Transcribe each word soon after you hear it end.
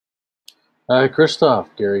Hi,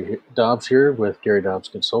 Christoph. Gary Dobbs here with Gary Dobbs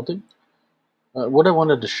Consulting. What I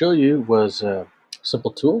wanted to show you was a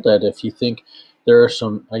simple tool that if you think there are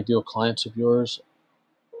some ideal clients of yours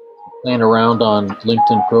laying around on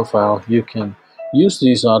LinkedIn profile, you can use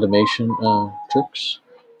these automation tricks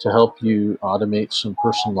to help you automate some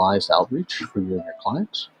personalized outreach for you and your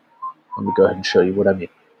clients. Let me go ahead and show you what I mean.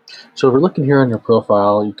 So if we're looking here on your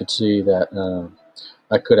profile, you can see that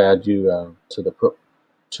I could add you to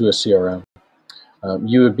a CRM.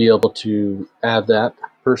 You would be able to add that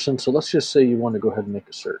person. So let's just say you want to go ahead and make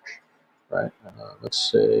a search, right?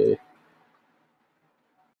 Let's say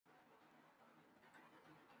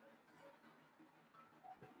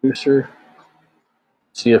producer.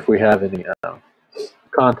 See if we have any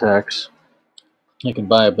contacts. I can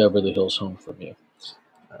buy a Beverly Hills home from you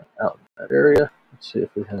out in that area. Let's see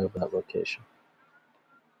if we have that location.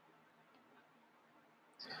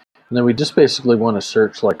 And then we just basically want to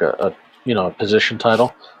search like a position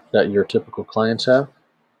title that your typical clients have.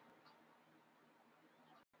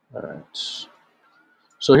 All right.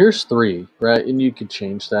 So here's 3, right? And you could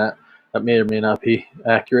change that. That may or may not be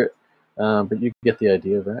accurate, but you get the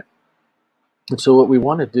idea, right? And so what we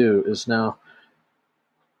want to do is now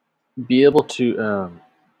be able to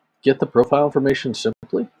get the profile information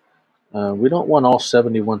simply. We don't want all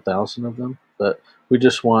 71,000 of them, but we're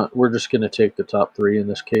just going to take the top 3 in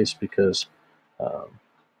this case because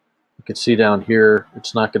you can see down here,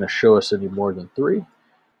 it's not going to show us any more than 3.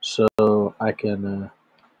 So I can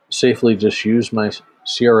safely just use my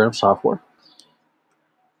CRM software.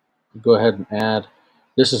 Go ahead and add.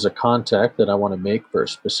 This is a contact that I want to make for a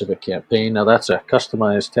specific campaign. Now that's a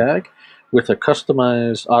customized tag with a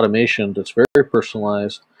customized automation that's very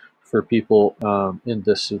personalized for people in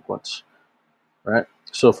this sequence, right?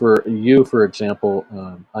 So for you, for example,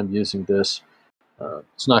 I'm using this.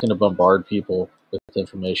 It's not going to bombard people with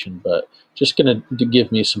information, but just going to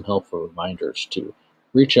give me some helpful reminders to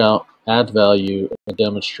reach out, add value, and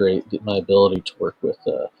demonstrate my ability to work with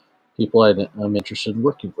people I'm interested in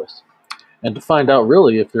working with. And to find out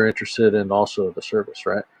really if they're interested in also the service,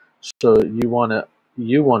 right? So you want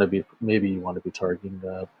to be targeting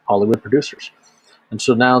Hollywood producers. And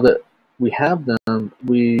so now that we have them,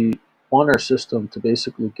 we want our system to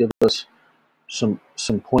basically give us some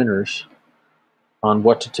pointers on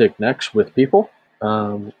what to take next with people.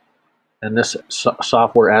 And this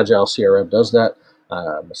software, Agile CRM, does that.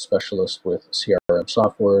 I'm a specialist with CRM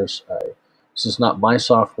softwares. This is not my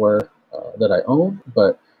software that I own,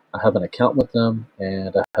 but I have an account with them,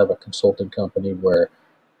 and I have a consulting company where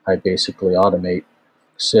I basically automate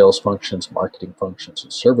sales functions, marketing functions,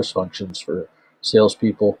 and service functions for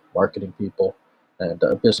salespeople, marketing people, and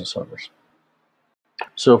business owners.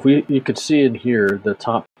 So if you could see in here, the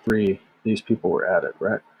top 3, these people were added,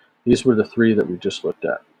 right? These were the 3 that we just looked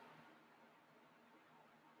at.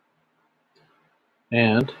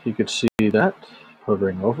 And you could see that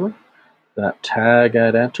hovering over, that tag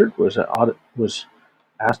I'd entered was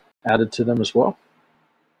added to them as well.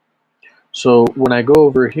 So when I go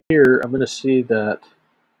over here, I'm going to see that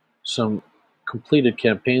some completed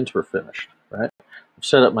campaigns were finished, right? I've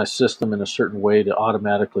set up my system in a certain way to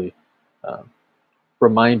automatically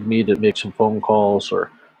remind me to make some phone calls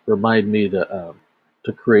or remind me to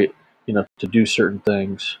create, to do certain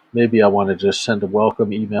things. Maybe I want to just send a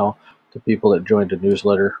welcome email to people that joined a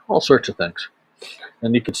newsletter, all sorts of things.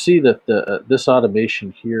 And you can see that this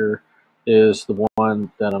automation here is the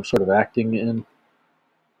one that I'm sort of acting in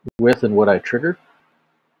with and what I triggered.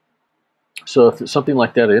 So if it's something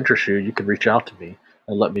like that interests you, you can reach out to me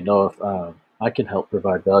and let me know if I can help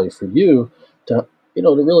provide value for you to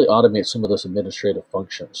really automate some of those administrative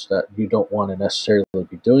functions that you don't want to necessarily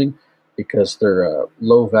be doing because they're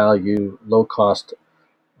low value, low cost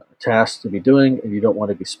tasks to be doing, and you don't want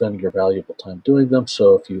to be spending your valuable time doing them.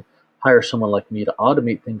 So if you hire someone like me to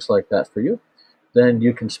automate things like that for you, then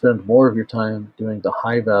you can spend more of your time doing the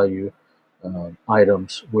high value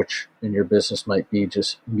items, which in your business might be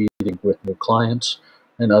just meeting with new clients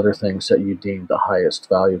and other things that you deem the highest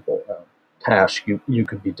valuable task you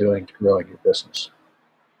could be doing to growing your business.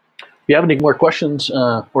 If you have any more questions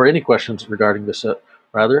or any questions regarding this,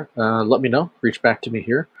 let me know. Reach back to me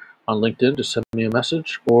here on LinkedIn to send me a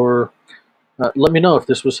message, or let me know if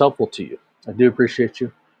this was helpful to you. I do appreciate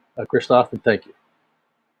you, Christoph, and thank you.